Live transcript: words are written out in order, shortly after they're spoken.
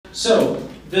So,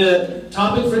 the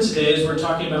topic for today is we're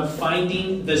talking about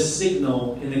finding the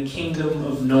signal in the kingdom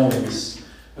of noise.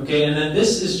 Okay, and then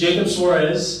this is Jacob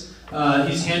Suarez.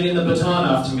 He's handing the baton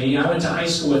off to me. I went to high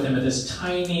school with him at this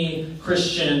tiny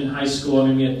Christian high school. I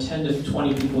mean, we had 10 to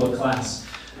 20 people a class.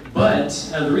 But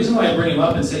the reason why I bring him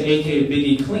up and say AK Big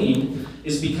E Clean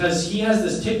is because he has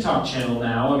this TikTok channel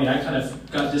now. I mean, I kind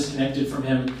of got disconnected from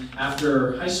him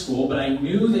after high school, but I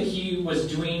knew that he was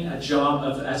doing a job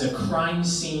as a crime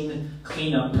scene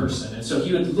cleanup person. And so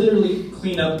he would literally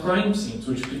clean up crime scenes,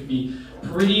 which could be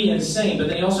pretty insane. But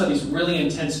then he also had these really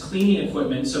intense cleaning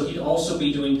equipment, so he'd also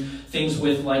be doing things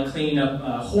with like cleaning up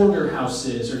hoarder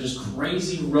houses or just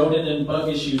crazy rodent and bug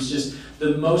issues, just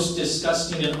the most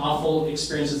disgusting and awful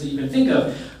experiences that you can think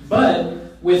of. But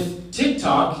with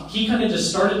TikTok, he kind of just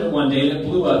started it one day and it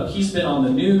blew up. He's been on the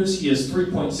news. He has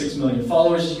 3.6 million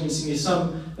followers. As you can see,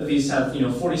 some of these have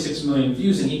 46 million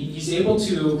views, and he's able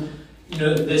to,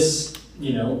 this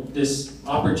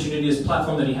opportunity, this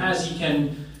platform that he has, he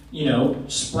can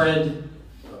spread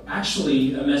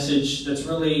actually a message that's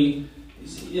really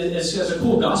has a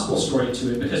cool gospel story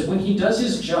to it. Because when he does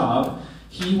his job,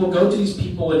 he will go to these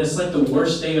people and it's like the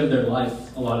worst day of their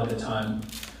life a lot of the time.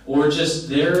 Or just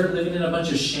they're living in a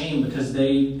bunch of shame because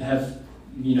they have,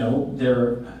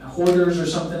 they're hoarders or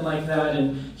something like that.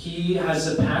 And he has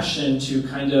a passion to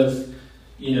kind of,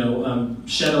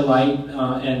 shed a light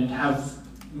and have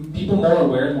people more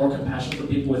aware and more compassion for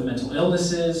people with mental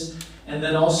illnesses. And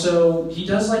then also, he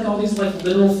does like all these like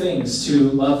little things to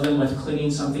love them with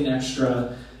cleaning something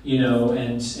extra,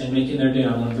 and making their day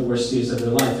on one of the worst days of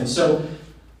their life. And so,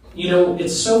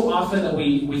 it's so often that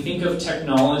we think of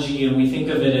technology and we think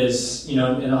of it as,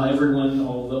 and everyone,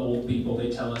 all the old people, they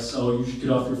tell us, oh, you should get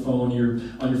off your phone, you're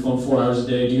on your phone 4 hours a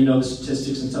day, do you know the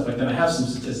statistics and stuff like that? I have some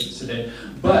statistics today.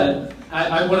 But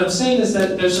what I'm saying is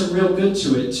that there's some real good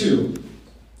to it too.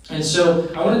 And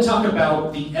so I want to talk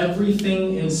about the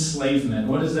everything enslavement.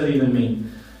 What does that even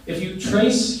mean? If you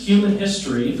trace human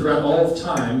history throughout all of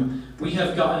time, we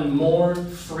have gotten more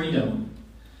freedom.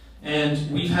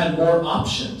 And we've had more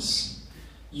options.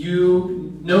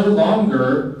 You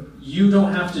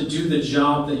don't have to do the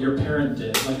job that your parent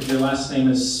did. Like if your last name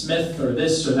is Smith or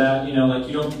this or that, you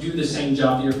don't do the same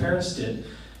job that your parents did.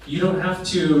 You don't have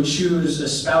to choose a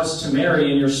spouse to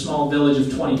marry in your small village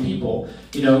of 20 people.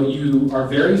 You are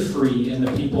very free, and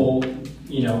the people,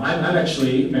 I'm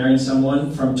actually marrying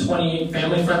someone family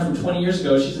friend from 20 years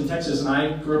ago. She's in Texas, and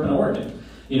I grew up in Oregon,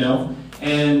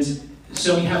 and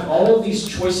so we have all of these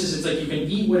choices. It's like you can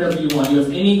eat whatever you want. You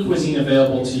have any cuisine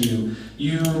available to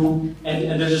you.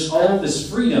 And there's just all of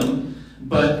this freedom,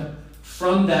 but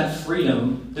from that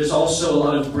freedom, there's also a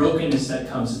lot of brokenness that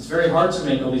comes. It's very hard to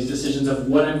make all these decisions of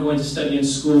what I'm going to study in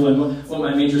school and what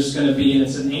my major is going to be, and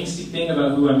it's an angsty thing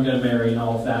about who I'm going to marry and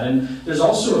all of that. And there's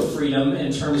also a freedom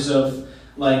in terms of,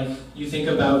 like, you think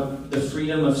about the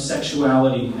freedom of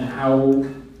sexuality and how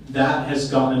that has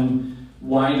gotten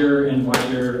wider and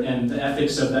wider, and the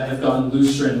ethics of that have gotten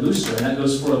looser and looser, and that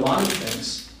goes for a lot of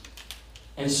things.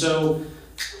 And so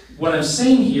what I'm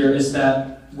saying here is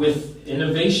that with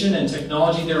innovation and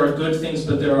technology, there are good things,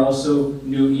 but there are also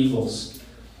new evils.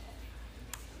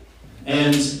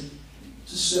 And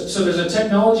so there's a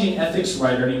technology and ethics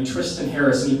writer named Tristan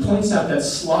Harris, and he points out that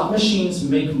slot machines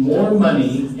make more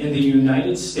money in the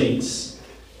United States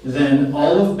than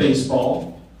all of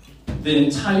baseball, the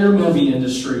entire movie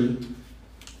industry,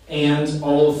 and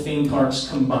all of theme parks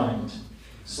combined.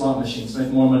 Slot machines make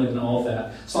more money than all of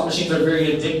that. Slot machines are very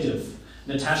addictive.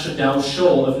 Natasha Dow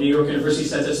Scholl of New York University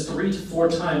says it's 3 to 4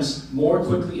 times more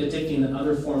quickly addicting than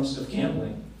other forms of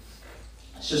gambling.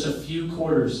 It's just a few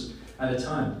quarters at a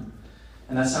time.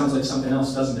 And that sounds like something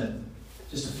else, doesn't it?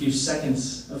 Just a few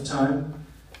seconds of time,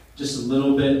 just a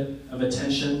little bit of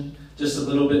attention, just a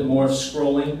little bit more of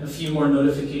scrolling, a few more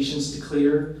notifications to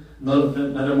clear,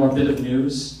 another more bit of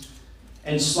news.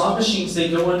 And slot machines,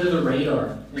 they go under the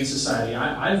radar in society.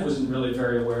 I wasn't really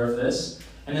very aware of this.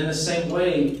 And in the same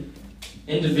way,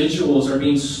 individuals are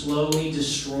being slowly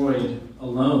destroyed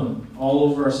alone all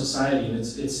over our society. And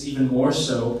it's even more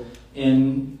so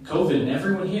in COVID. And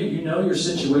everyone here, you know your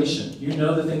situation. You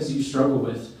know the things that you struggle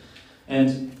with.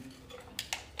 And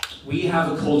we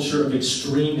have a culture of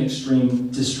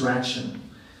extreme distraction.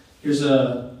 Here's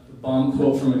a bomb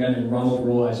quote from a guy named Ronald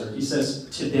Rollheiser. He says,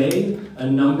 "Today, a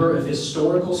number of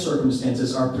historical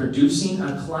circumstances are producing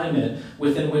a climate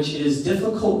within which it is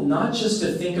difficult not just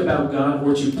to think about God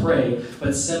or to pray,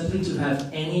 but simply to have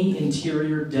any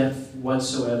interior depth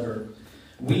whatsoever.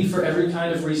 We, for every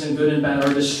kind of reason, good and bad,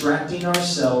 are distracting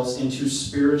ourselves into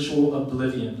spiritual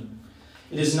oblivion.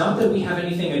 It is not that we have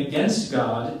anything against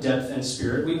God, depth, and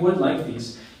spirit. We would like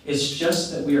these. It's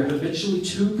just that we are habitually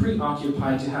too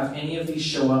preoccupied to have any of these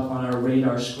show up on our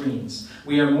radar screens.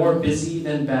 We are more busy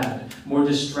than bad, more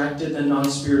distracted than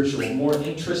non-spiritual, more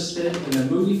interested in the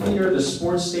movie theater, the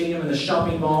sports stadium, and the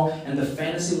shopping mall, and the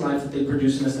fantasy life that they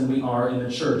produce in us than we are in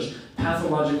the church.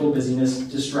 Pathological busyness,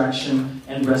 distraction,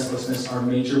 and restlessness are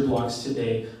major blocks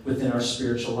today within our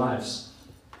spiritual lives.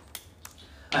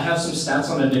 I have some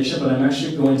stats on addiction, but I'm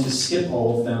actually going to skip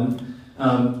all of them.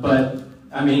 But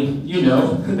you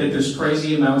know that there's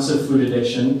crazy amounts of food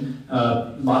addiction.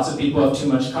 Lots of people have too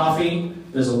much coffee.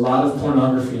 There's a lot of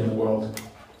pornography in the world.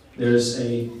 There's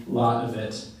a lot of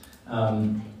it.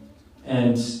 And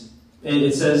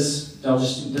it says,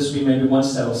 this will be maybe one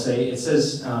stat I'll say, it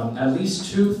says at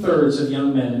least 2/3 of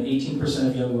young men and 18%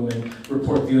 of young women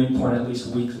report viewing porn at least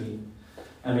weekly.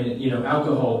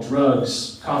 Alcohol,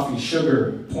 drugs, coffee,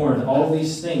 sugar, porn, all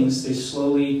these things, they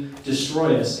slowly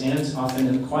destroy us, and often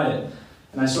in quiet.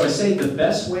 And so I say the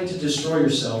best way to destroy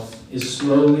yourself is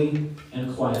slowly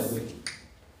and quietly.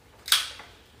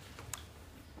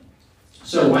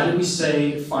 So why did we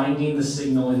say finding the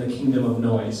signal in the kingdom of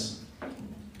noise?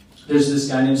 There's this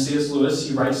guy named C.S. Lewis.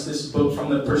 He writes this book from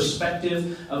the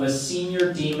perspective of a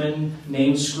senior demon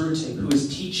named Screwtape, who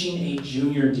is teaching a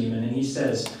junior demon. And he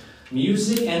says,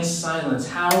 "Music and silence,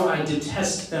 how I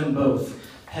detest them both.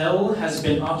 Hell has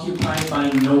been occupied by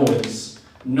noise.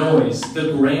 Noise,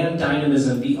 the grand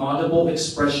dynamism, the audible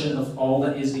expression of all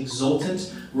that is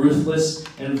exultant, ruthless,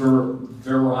 and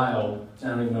virile." I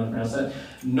don't even know how to pronounce that.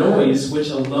 Noise, which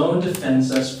alone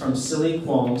defends us from silly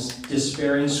qualms,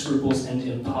 despairing scruples, and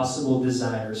impossible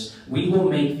desires. We will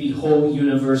make the whole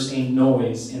universe a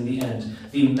noise in the end.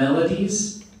 The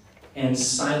melodies and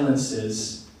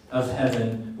silences of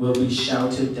heaven will be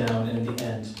shouted down in the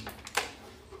end.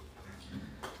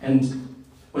 And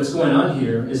what's going on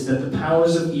here is that the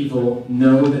powers of evil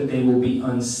know that they will be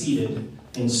unseated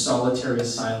in solitary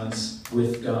silence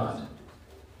with God.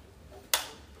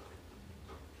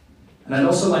 And I'd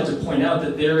also like to point out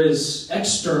that there is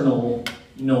external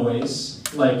noise,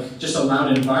 like just a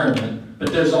loud environment,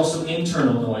 but there's also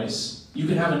internal noise. You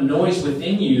can have a noise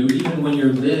within you even when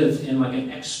you live in like an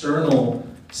external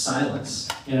silence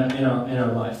in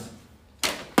our life.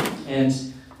 And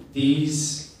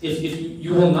these, if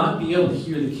you will not be able to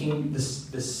hear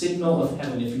the signal of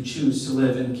heaven if you choose to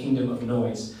live in the kingdom of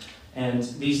noise. And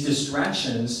these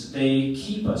distractions, they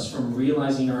keep us from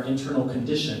realizing our internal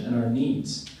condition and our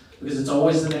needs. Because it's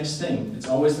always the next thing. It's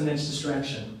always the next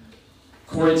distraction.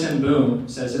 Corrie ten Boom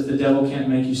says, if the devil can't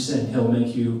make you sin, he'll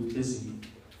make you busy.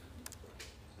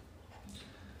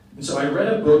 And so I read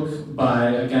a book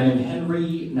by a guy named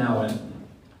Henry Nouwen.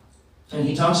 And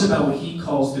he talks about what he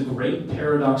calls the great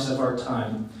paradox of our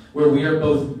time, where we are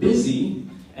both busy,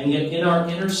 and yet in our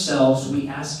inner selves we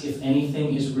ask if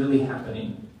anything is really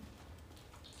happening.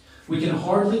 We can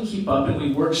hardly keep up, and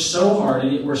we work so hard,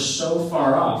 and yet we're so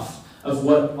far off of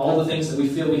what all the things that we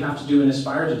feel we have to do and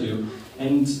aspire to do.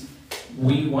 And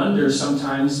we wonder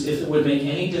sometimes if it would make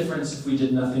any difference if we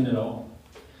did nothing at all.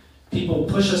 People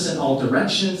push us in all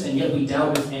directions, and yet we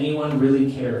doubt if anyone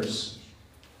really cares.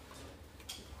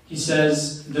 He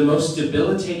says, the most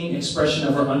debilitating expression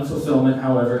of our unfulfillment,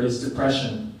 however, is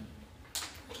depression.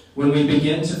 When we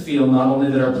begin to feel not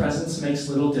only that our presence makes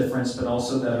little difference, but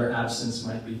also that our absence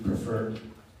might be preferred.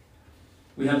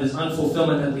 We have this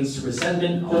unfulfillment that leads to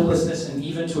resentment, hopelessness, and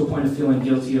even to a point of feeling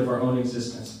guilty of our own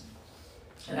existence.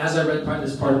 And as I read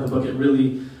this part of the book, it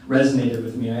really resonated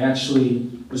with me. I actually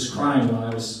was crying when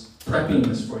I was prepping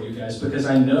this for you guys, because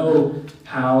I know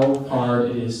how hard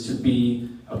it is to be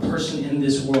a person in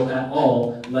this world at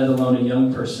all, let alone a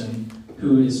young person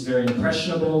who is very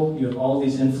impressionable. You have all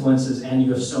these influences, and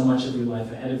you have so much of your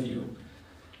life ahead of you.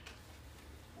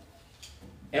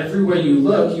 Everywhere you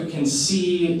look, you can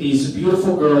see these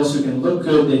beautiful girls who can look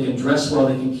good, they can dress well,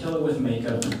 they can kill it with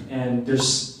makeup. And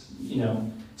there's,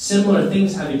 similar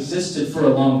things have existed for a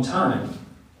long time.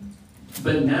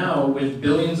 But now, with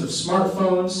billions of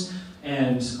smartphones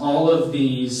and all of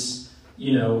these,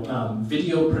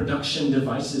 video production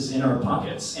devices in our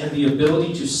pockets, and the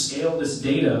ability to scale this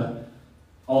data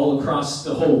all across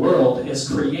the whole world has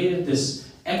created this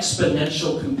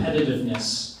exponential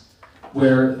competitiveness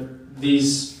where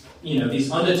these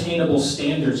unattainable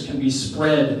standards can be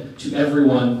spread to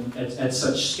everyone at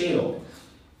such scale.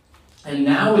 And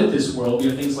now with this world, we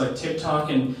have things like TikTok,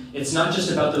 and it's not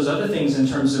just about those other things in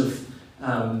terms of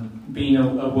being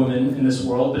a woman in this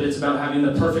world, but it's about having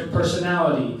the perfect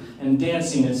personality and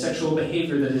dancing and sexual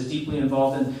behavior that is deeply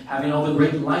involved in having all the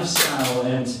great lifestyle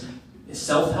and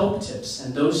self-help tips.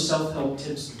 And those self-help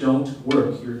tips don't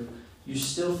work. You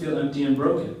still feel empty and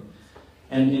broken.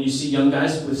 And you see young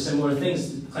guys with similar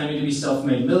things claiming to be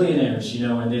self-made millionaires,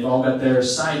 and they've all got their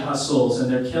side hustles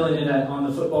and they're killing it on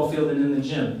the football field and in the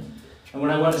gym. And what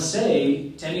I want to say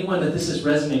to anyone that this is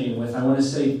resonating with, I want to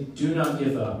say, do not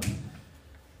give up.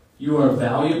 You are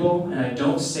valuable, and I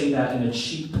don't say that in a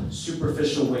cheap,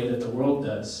 superficial way that the world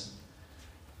does.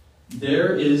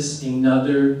 There is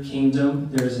another kingdom,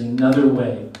 there is another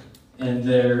way, and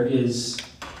there is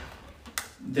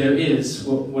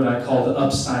what I call the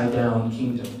upside-down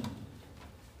kingdom.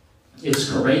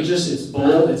 It's courageous, it's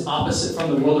bold, it's opposite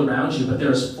from the world around you, but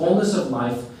there is fullness of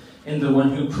life in the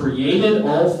one who created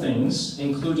all things,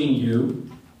 including you,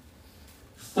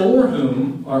 for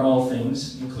whom are all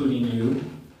things, including you,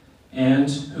 and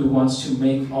who wants to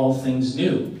make all things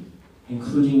new,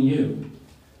 including you.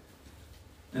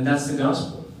 And that's the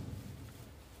gospel.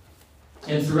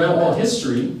 And throughout all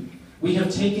history, we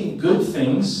have taken good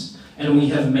things and we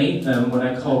have made them what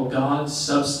I call God's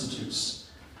substitutes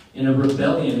in a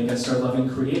rebellion against our loving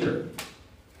Creator.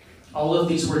 All of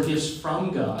these were gifts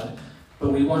from God,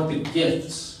 but we want the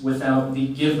gifts without the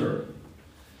giver,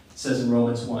 it says in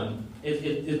Romans 1.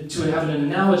 To have an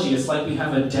analogy, it's like we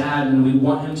have a dad and we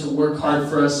want him to work hard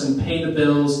for us and pay the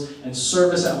bills and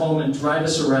serve us at home and drive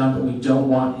us around, but we don't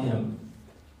want him.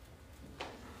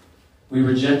 We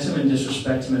reject him and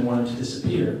disrespect him and want him to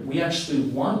disappear. We actually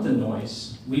want the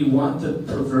noise. We want the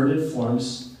perverted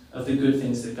forms of the good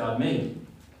things that God made.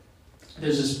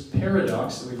 There's this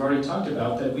paradox that we've already talked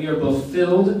about, that we are both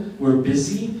filled, we're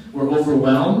busy, we're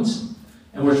overwhelmed,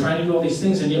 and we're trying to do all these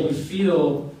things, and yet we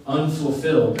feel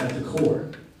unfulfilled at the core.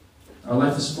 Our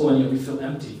life is full, and yet we feel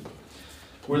empty.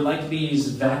 We're like these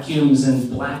vacuums and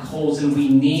black holes, and we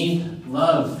need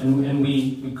love, and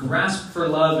we grasp for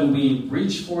love, and we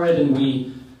reach for it, and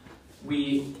we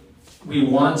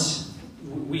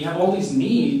have all these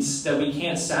needs that we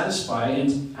can't satisfy,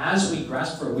 and as we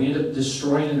grasp for it, we end up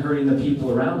destroying and hurting the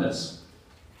people around us.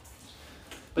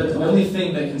 But the only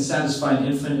thing that can satisfy an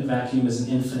infinite vacuum is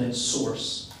an infinite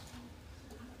source.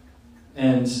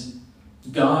 And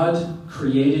God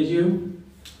created you.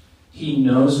 He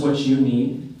knows what you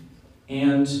need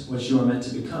and what you are meant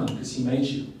to become, because He made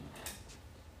you.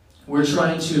 We're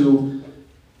trying to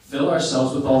fill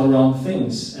ourselves with all the wrong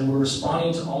things, and we're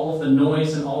responding to all of the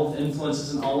noise and all of the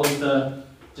influences and all of the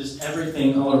just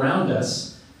everything all around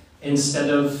us, instead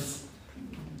of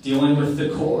dealing with the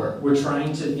core. We're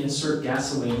trying to insert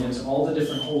gasoline into all the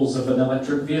different holes of an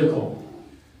electric vehicle.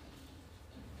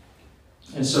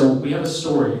 And so we have a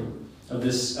story of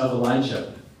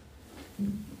Elijah.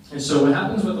 And so what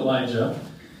happens with Elijah,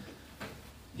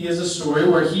 he has a story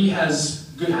where he has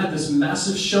had this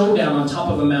massive showdown on top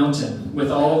of a mountain with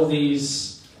all of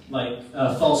these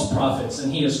false prophets,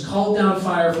 and he has called down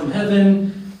fire from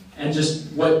heaven and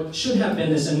just what should have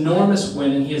been this enormous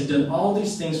win, and he has done all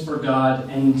these things for God,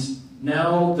 and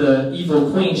now the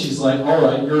evil queen, she's like, all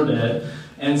right, you're dead.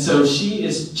 And so she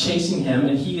is chasing him,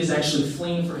 and he is actually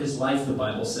fleeing for his life, the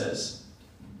Bible says.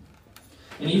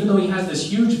 And even though he has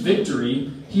this huge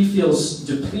victory, he feels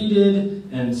depleted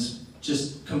and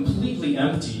just completely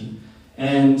empty.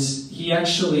 And he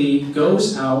actually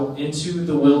goes out into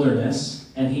the wilderness,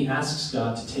 and he asks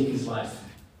God to take his life.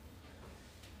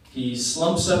 He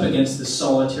slumps up against this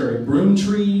solitary broom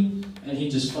tree, and he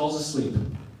just falls asleep.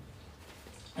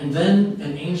 And then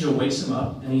an angel wakes him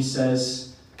up, and he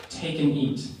says, take and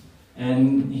eat.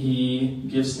 And he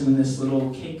gives him this little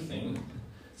cake thing.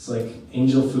 It's like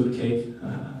angel food cake.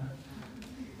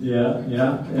 Yeah.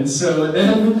 And so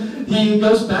then he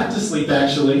goes back to sleep,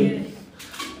 actually.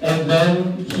 And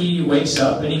then he wakes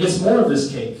up, and he gets more of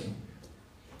this cake.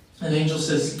 And the angel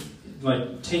says,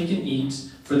 take and eat,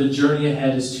 for the journey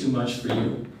ahead is too much for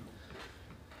you.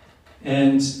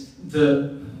 And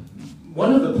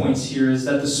one of the points here is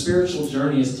that the spiritual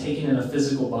journey is taken in a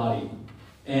physical body.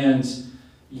 And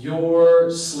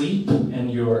your sleep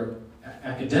and your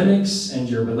academics and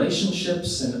your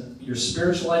relationships and your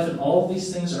spiritual life and all of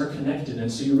these things are connected.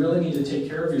 And so you really need to take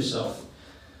care of yourself.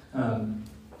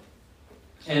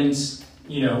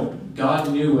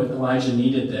 God knew what Elijah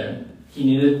needed there. He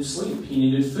needed sleep. He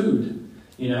needed food,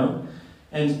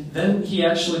 And then he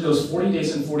actually goes 40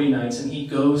 days and 40 nights, and he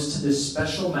goes to this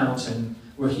special mountain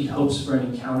where he hopes for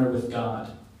an encounter with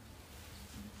God.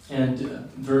 And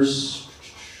verse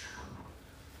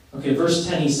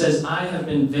 10, he says, I have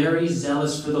been very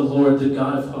zealous for the Lord, the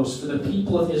God of hosts. For the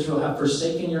people of Israel have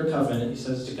forsaken your covenant, he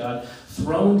says to God,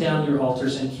 thrown down your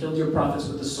altars and killed your prophets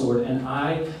with the sword, and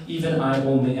even I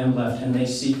only am left, and they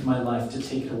seek my life to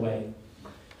take it away.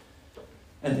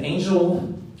 And the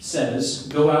angel says,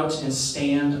 go out and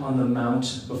stand on the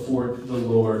mount before the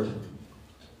Lord.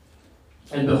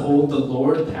 And behold, the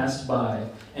Lord passed by,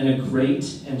 and a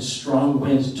great and strong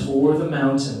wind tore the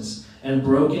mountains, and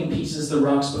broke in pieces the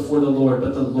rocks before the Lord,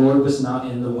 but the Lord was not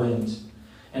in the wind.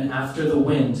 And after the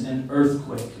wind, an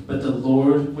earthquake, but the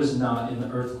Lord was not in the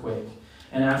earthquake.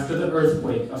 And after the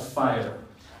earthquake, a fire,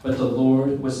 but the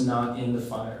Lord was not in the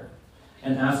fire.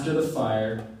 And after the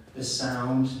fire, the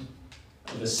sound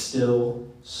of a still,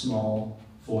 small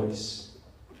voice.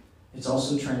 It's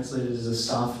also translated as a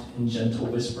soft and gentle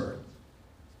whisper.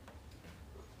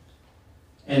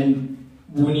 And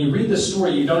when you read the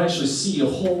story, you don't actually see a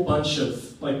whole bunch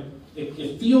of,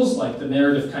 it feels like the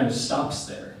narrative kind of stops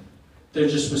there. There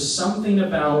just was something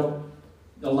about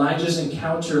Elijah's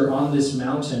encounter on this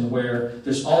mountain where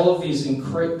there's all of these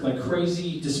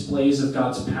crazy displays of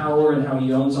God's power and how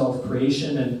he owns all of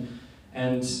creation,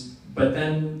 but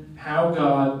then how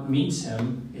God meets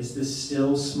him is this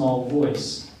still small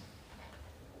voice.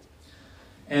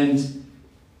 And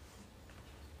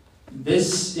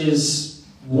this is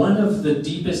one of the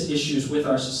deepest issues with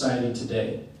our society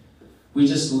today. We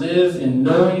just live in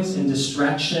noise and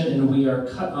distraction, and we are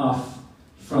cut off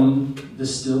from the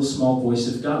still small voice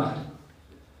of God.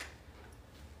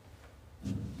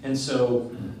 And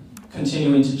so,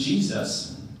 continuing to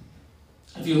Jesus,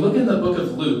 if you look in the book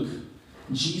of Luke,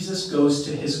 Jesus goes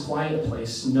to his quiet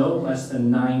place no less than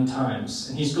 9 times.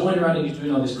 And he's going around and he's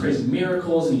doing all these crazy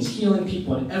miracles, and he's healing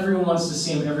people, and everyone wants to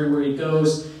see him everywhere he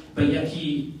goes, but yet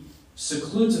he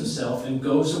secludes himself and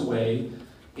goes away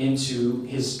into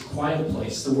his quiet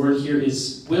place. The word here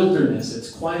is wilderness,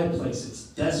 it's quiet place, it's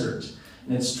desert,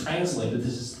 and it's translated,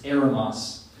 this is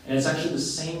eremos, and it's actually the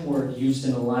same word used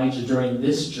in Elijah during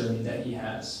this journey that he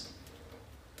has.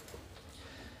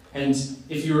 And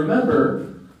if you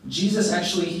remember, Jesus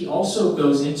he also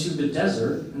goes into the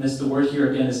desert, and the word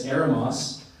here again is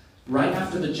eremos, right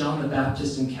after the John the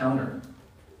Baptist encounter.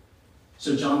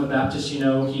 So John the Baptist,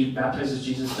 he baptizes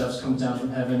Jesus, doves comes down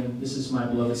from heaven. This is my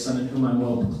beloved Son in whom I'm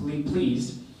well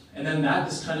pleased. And then that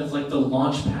is kind of like the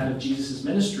launch pad of Jesus'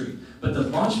 ministry. But the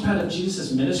launch pad of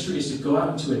Jesus' ministry is to go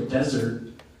out into a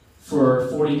desert for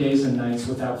 40 days and nights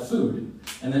without food,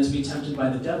 and then to be tempted by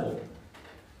the devil.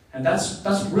 And that's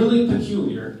really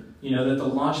peculiar, that the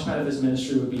launch pad of his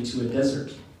ministry would be to a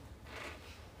desert.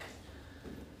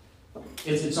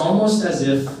 It's almost as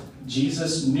if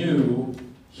Jesus knew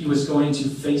he was going to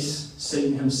face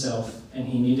Satan himself, and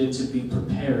he needed to be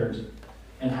prepared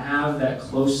and have that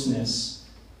closeness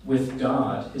with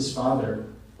God, his Father,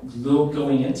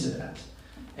 going into that.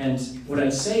 And what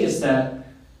I'd say is that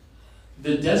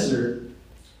the desert,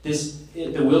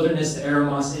 the wilderness, the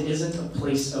eremos, it isn't a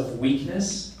place of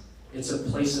weakness, it's a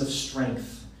place of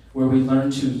strength, where we learn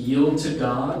to yield to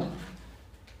God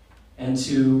and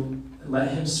to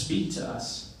let him speak to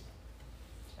us.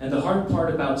 And the hard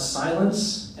part about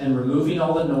silence and removing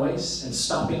all the noise and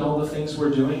stopping all the things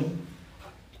we're doing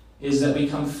is that we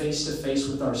come face to face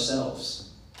with ourselves.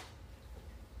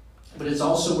 But it's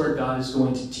also where God is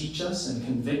going to teach us and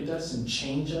convict us and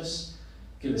change us,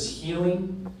 give us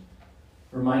healing,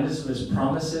 remind us of his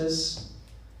promises,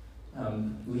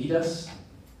 lead us,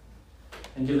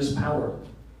 and give us power.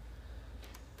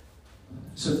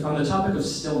 So on the topic of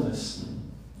stillness,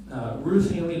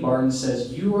 Ruth Haley Barton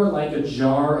says, "You are like a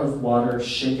jar of water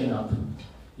shaken up.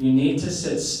 You need to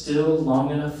sit still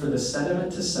long enough for the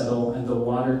sediment to settle and the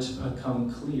water to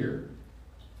become clear."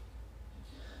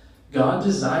 God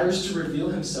desires to reveal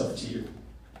himself to you.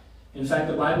 In fact,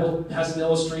 the Bible has an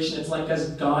illustration. It's like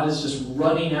as God is just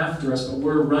running after us, but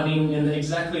we're running in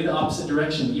exactly the opposite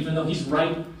direction, even though he's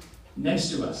right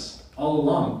next to us all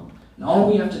along. And all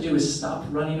we have to do is stop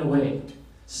running away,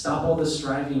 stop all the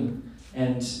striving,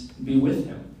 and be with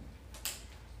him.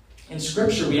 In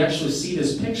Scripture, we actually see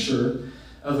this picture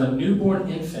of a newborn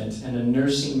infant and a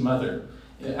nursing mother.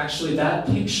 Actually, that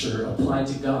picture applied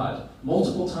to God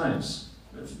multiple times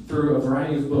through a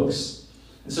variety of books.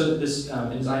 And so this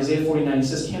in Isaiah 49, he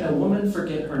says, "Can a woman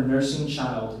forget her nursing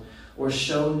child, or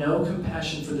show no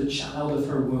compassion for the child of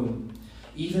her womb?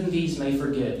 Even these may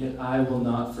forget, yet I will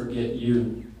not forget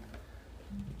you."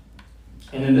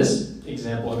 And in this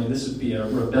example, this would be a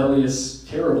rebellious,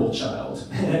 terrible child,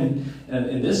 and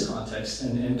in this context,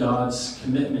 and God's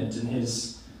commitment and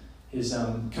his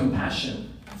compassion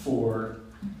for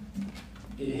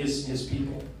his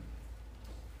people.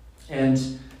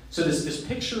 And so this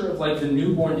picture of like the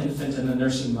newborn infant and the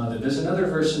nursing mother. There's another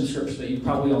verse in Scripture that you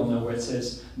probably all know where it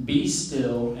says, "Be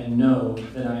still and know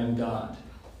that I am God."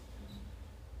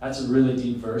 That's a really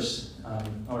deep verse.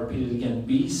 I'll repeat it again.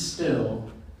 Be still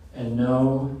and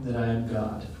know that I am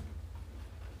God.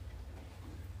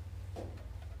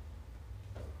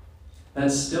 That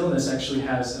stillness actually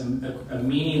has a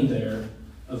meaning there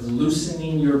of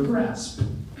loosening your grasp.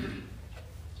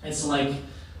 It's like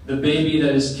the baby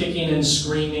that is kicking and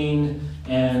screaming,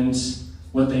 and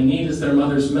what they need is their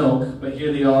mother's milk, but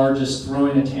here they are just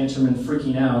throwing a tantrum and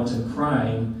freaking out and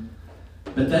crying.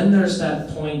 But then there's that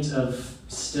point of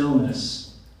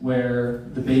stillness where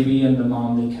the baby and the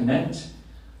mom, they connect.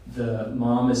 The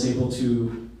mom is able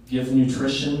to give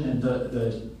nutrition and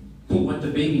what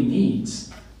the baby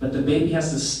needs. But the baby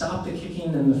has to stop the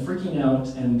kicking and the freaking out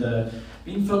and the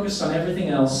being focused on everything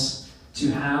else to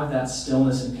have that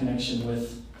stillness and connection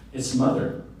with its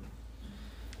mother.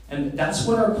 And that's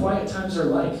what our quiet times are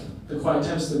like, the quiet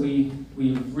times that we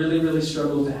really, really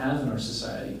struggle to have in our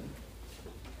society.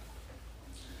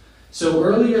 So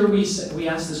earlier we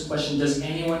asked this question, does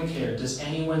anyone care? Does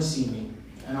anyone see me?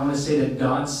 And I want to say that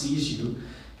God sees you.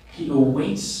 He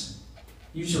awaits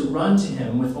you to run to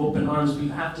him with open arms, but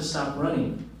you have to stop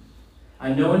running.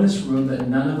 I know in this room that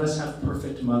none of us have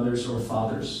perfect mothers or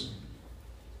fathers.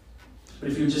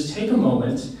 But if you just take a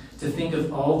moment to think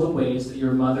of all the ways that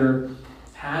your mother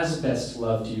has best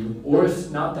loved you, or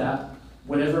if not that,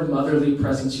 whatever motherly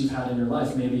presence you've had in your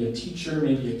life, maybe a teacher,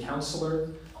 maybe a counselor.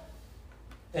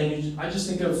 And I just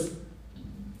think of,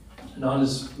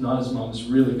 Nana's mom is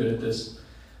really good at this,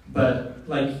 but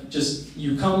like just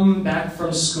you come back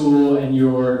from school and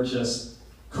you're just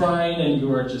crying and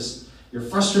you're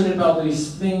frustrated about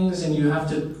these things and you have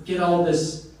to get all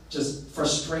this just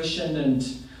frustration and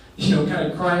kind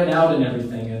of cry it out and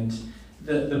everything. And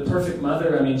the perfect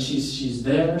mother, I mean, she's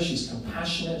there, she's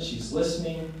compassionate, she's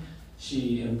listening,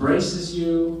 she embraces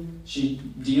you, she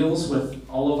deals with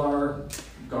all of our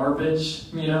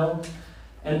garbage,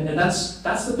 and that's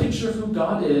the picture of who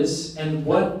God is and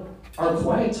what our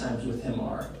quiet times with him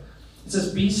are. It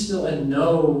says, be still and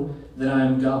know that I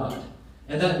am God.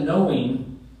 And that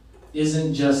knowing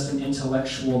isn't just an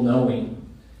intellectual knowing.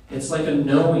 It's like a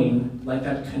knowing, like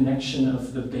that connection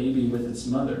of the baby with its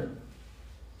mother.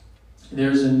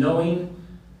 There's a knowing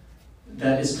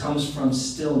that comes from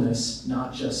stillness,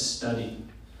 not just study.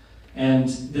 And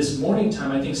this morning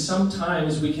time, I think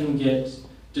sometimes we can get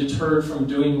deterred from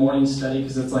doing morning study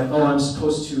because it's like, oh, I'm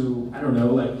supposed to,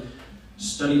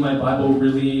 study my Bible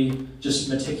really just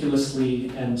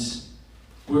meticulously. And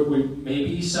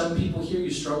maybe some people here, you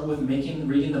struggle with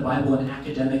reading the Bible an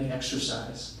academic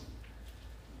exercise.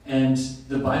 And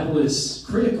the Bible is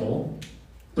critical,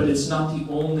 but it's not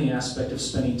the only aspect of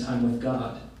spending time with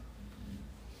God.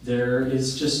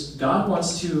 God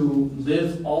wants to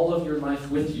live all of your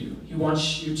life with you. He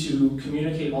wants you to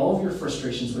communicate all of your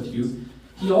frustrations with you.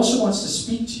 He also wants to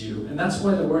speak to you, and that's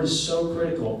why the word is so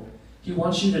critical. He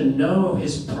wants you to know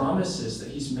his promises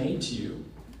that he's made to you.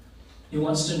 He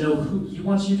wants you to know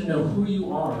who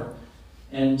you are,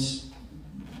 and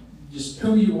just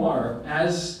who you are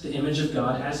as the image of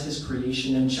God, as his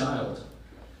creation and child.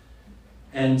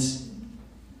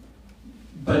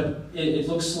 But it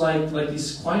looks like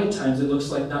these quiet times, it looks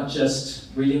like not just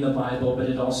reading the Bible, but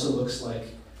it also looks like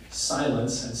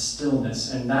silence and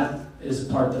stillness. And that is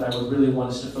a part that I would really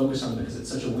want us to focus on because it's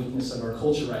such a weakness of our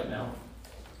culture right now.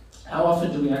 How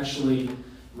often do we actually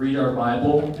read our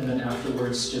Bible and then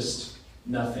afterwards just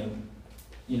nothing?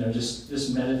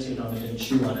 Just meditate on it and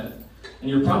chew on it. And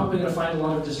you're probably going to find a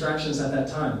lot of distractions at that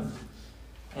time.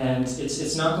 And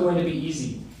it's not going to be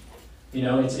easy.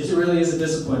 It really is a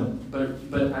discipline,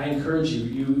 but I encourage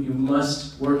you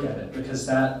must work at it because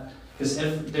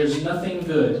there's nothing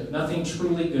good, nothing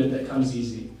truly good that comes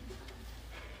easy.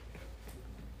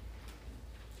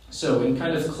 So in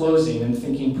kind of closing and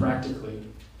thinking practically,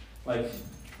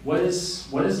 what does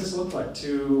this look like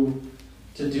to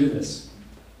do this?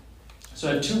 So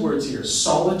I have two words here,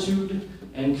 solitude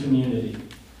and community.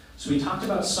 So we talked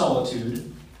about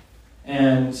solitude,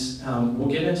 and we'll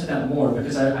get into that more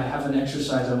because I have an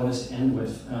exercise I want us to end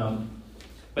with.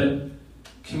 But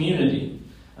community.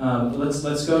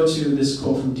 Let's go to this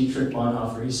quote from Dietrich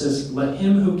Bonhoeffer. He says, "Let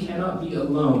him who cannot be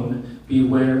alone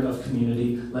beware of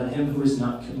community. Let him who is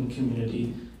not in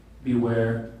community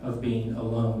beware of being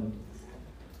alone."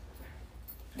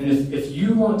 And if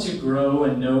you want to grow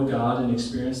and know God and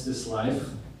experience this life,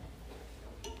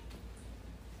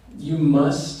 you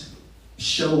must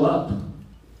show up.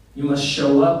 You must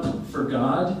show up for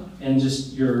God and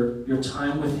just your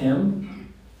time with him.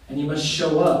 And you must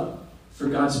show up for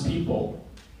God's people.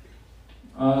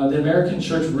 The American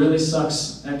church really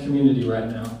sucks at community right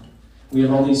now. We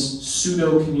have all these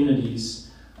pseudo-communities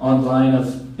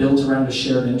online built around a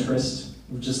shared interest,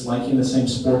 of just liking the same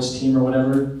sports team or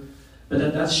whatever.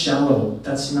 But that's shallow.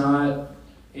 That's not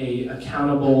a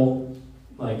accountable,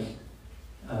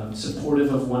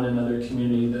 supportive of one another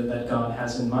community that God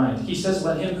has in mind. He says,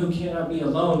 let him who cannot be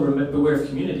alone beware of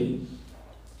community.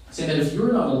 saying that if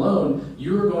you're not alone,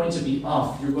 you're going to be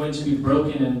off. You're going to be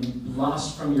broken and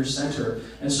lost from your center.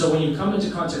 And so when you come into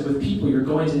contact with people, you're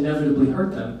going to inevitably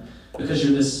hurt them because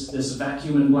you're this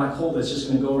vacuum and black hole that's just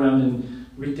going to go around and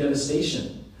wreak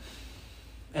devastation.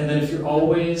 And then if you're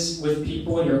always with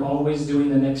people and you're always doing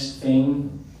the next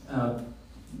thing,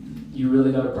 you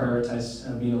really got to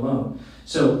prioritize being alone.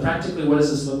 So practically, what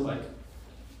does this look like?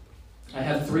 I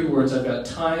have 3 words. I've got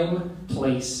time,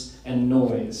 place, and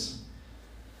noise.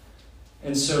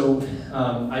 And so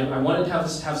I wanted to have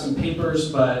some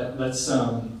papers, but let's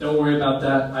don't worry about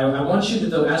that. I want you to,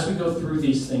 though, as we go through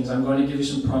these things, I'm going to give you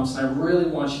some prompts, and I really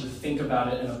want you to think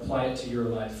about it and apply it to your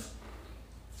life.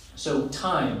 So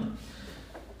time.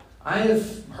 I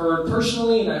have heard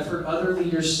personally, and I've heard other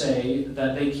leaders say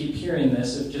that they keep hearing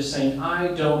this, of just saying, I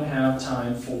don't have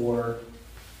time for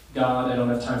God, I don't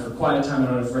have time for quiet time,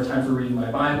 I don't have time for reading my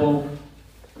Bible.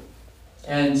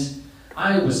 And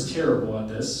I was terrible at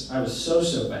this. I was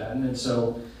so bad.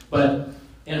 But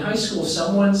in high school,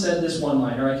 someone said this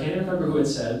one-liner. I can't even remember who it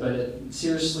said, but it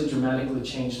seriously, dramatically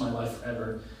changed my life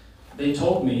forever. They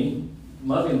told me,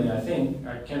 lovingly, I think,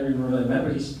 I can't even really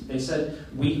remember, they said,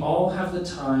 we all have the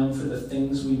time for the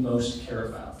things we most care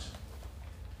about.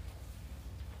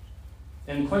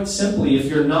 And quite simply, if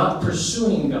you're not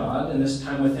pursuing God and this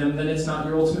time with Him, then it's not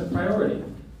your ultimate priority.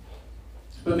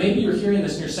 But maybe you're hearing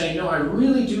this and you're saying, no, I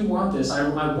really do want this. I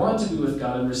want to be with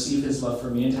God and receive His love for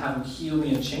me and to have Him heal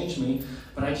me and change me,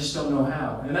 but I just don't know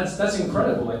how. And that's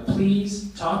incredible. Like,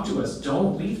 please talk to us.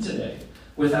 Don't leave today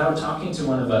without talking to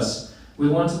one of us. We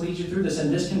want to lead you through this,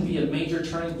 and this can be a major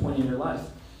turning point in your life.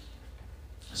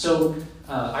 So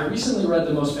I recently read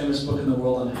the most famous book in the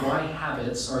world on why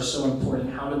habits are so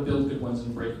important, how to build good ones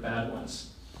and break bad ones.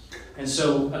 And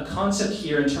so a concept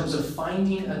here in terms of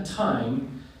finding a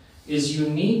time is you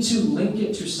need to link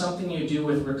it to something you do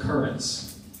with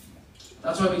recurrence.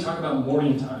 That's why we talk about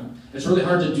morning time. It's really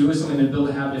hard to do something and build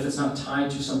a habit if it's not tied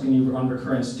to something you on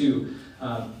recurrence do.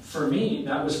 For me,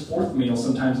 that was 4th meal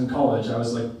sometimes in college. I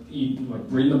was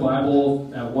reading the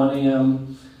Bible at 1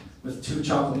 a.m. with 2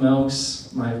 chocolate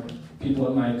milks. My people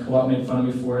at my co-op made fun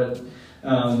of me for it.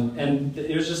 And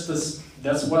it was just this,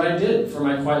 that's what I did for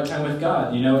my quiet time with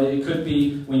God. You know, it could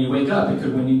be when you wake up, it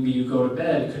could when you go to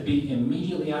bed, it could be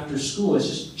immediately after school. It's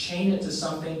just chain it to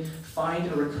something,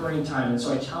 find a recurring time. And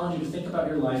so I challenge you to think about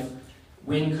your life.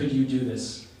 When could you do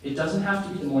this? It doesn't have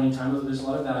to be the morning time, although there's a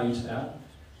lot of value to that.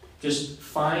 Just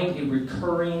find a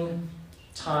recurring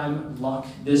time, lock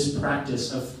this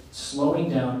practice of slowing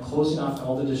down, closing off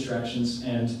all the distractions,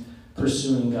 and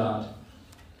pursuing God.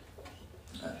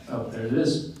 Oh, there it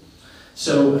is.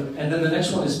 So, and then the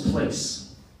next one is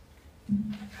place.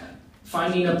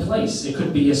 Finding a place. It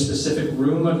could be a specific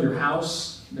room of your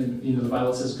house. You know, the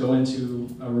Bible says go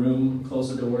into a room,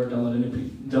 close the door,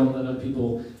 don't let other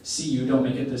people see you, don't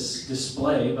make it this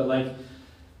display. But like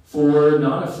for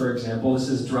Nana, for example, this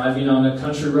is driving on a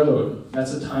country road.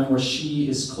 That's a time where she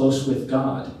is close with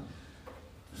God.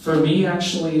 For me,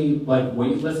 actually, like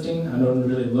weightlifting, I don't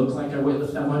really look like I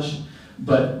weightlift that much,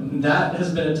 but that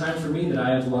has been a time for me that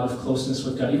I have a lot of closeness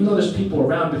with God, even though there's people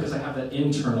around, because I have that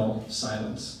internal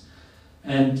silence.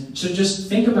 And to just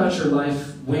think about your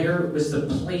life, where is the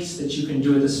place that you can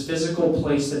do it, this physical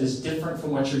place that is different from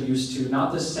what you're used to,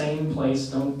 not the same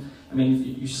place.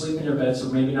 You sleep in your bed, so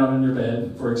maybe not in your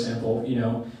bed, for example,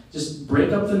 just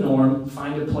break up the norm,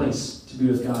 find a place to be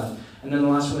with God. And then the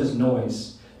last one is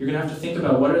noise. You're going to have to think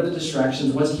about what are the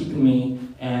distractions, what's keeping me,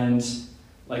 and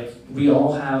we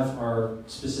all have our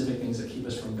specific things that keep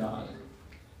us from God.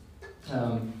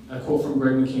 A quote from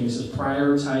Greg McKeown, he says,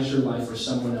 prioritize your life or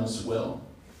someone else will.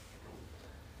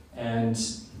 And,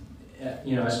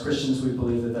 as Christians, we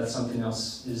believe that something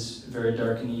else is very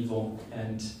dark and evil.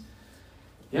 And,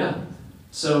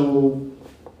 so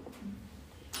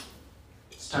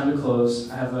it's time to close.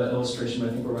 I have an illustration, but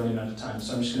I think we're running out of time,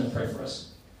 so I'm just going to pray for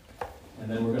us. And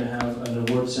then we're going to have an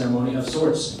award ceremony of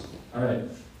sorts. All right.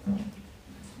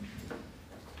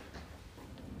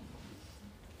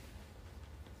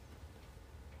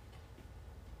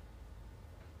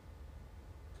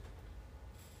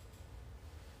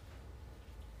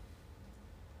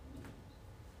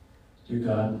 Dear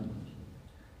God,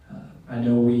 I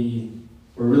know we're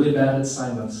really bad at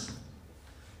silence.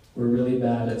 We're really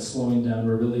bad at slowing down.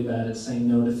 We're really bad at saying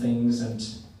no to things and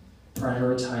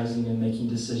prioritizing and making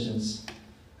decisions.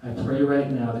 I pray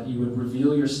right now that you would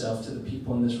reveal yourself to the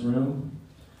people in this room.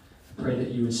 I pray that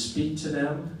you would speak to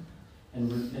them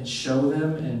and show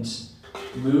them and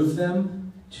move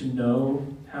them to know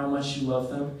how much you love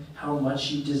them, how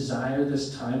much you desire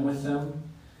this time with them,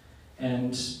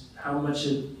 and how much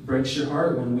it breaks your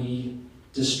heart when we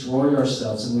destroy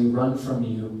ourselves and we run from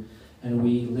you and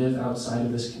we live outside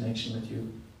of this connection with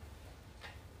you.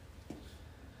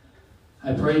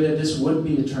 I pray that this would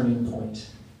be a turning point.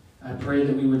 I pray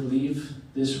that we would leave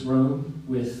this room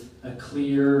with a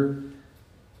clear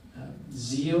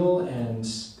zeal and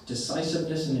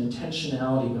decisiveness and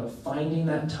intentionality about finding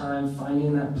that time,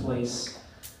 finding that place,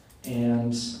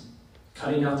 and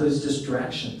cutting out those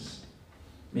distractions.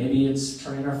 Maybe it's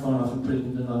turning our phone off and putting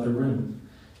it in another room.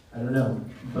 I don't know.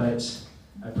 But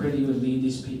I pray that you would lead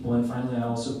these people. And finally, I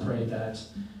also pray that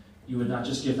you would not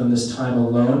just give them this time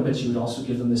alone, but you would also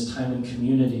give them this time in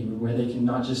community where they can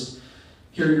not just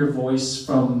hear your voice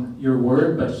from your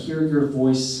word, but hear your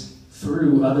voice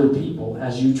through other people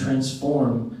as you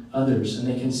transform others. And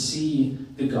they can see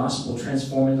the gospel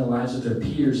transforming the lives of their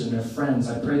peers and their friends.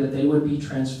 I pray that they would be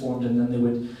transformed and then they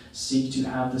would seek to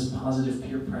have this positive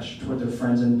peer pressure toward their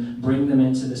friends and bring them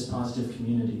into this positive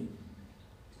community.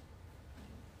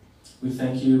 We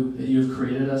thank you that you have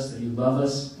created us, that you love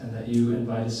us, and that you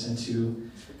invite us into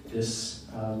this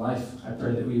life. I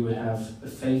pray that we would have the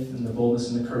faith and the boldness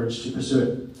and the courage to pursue it.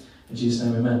 In Jesus'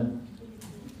 name, amen.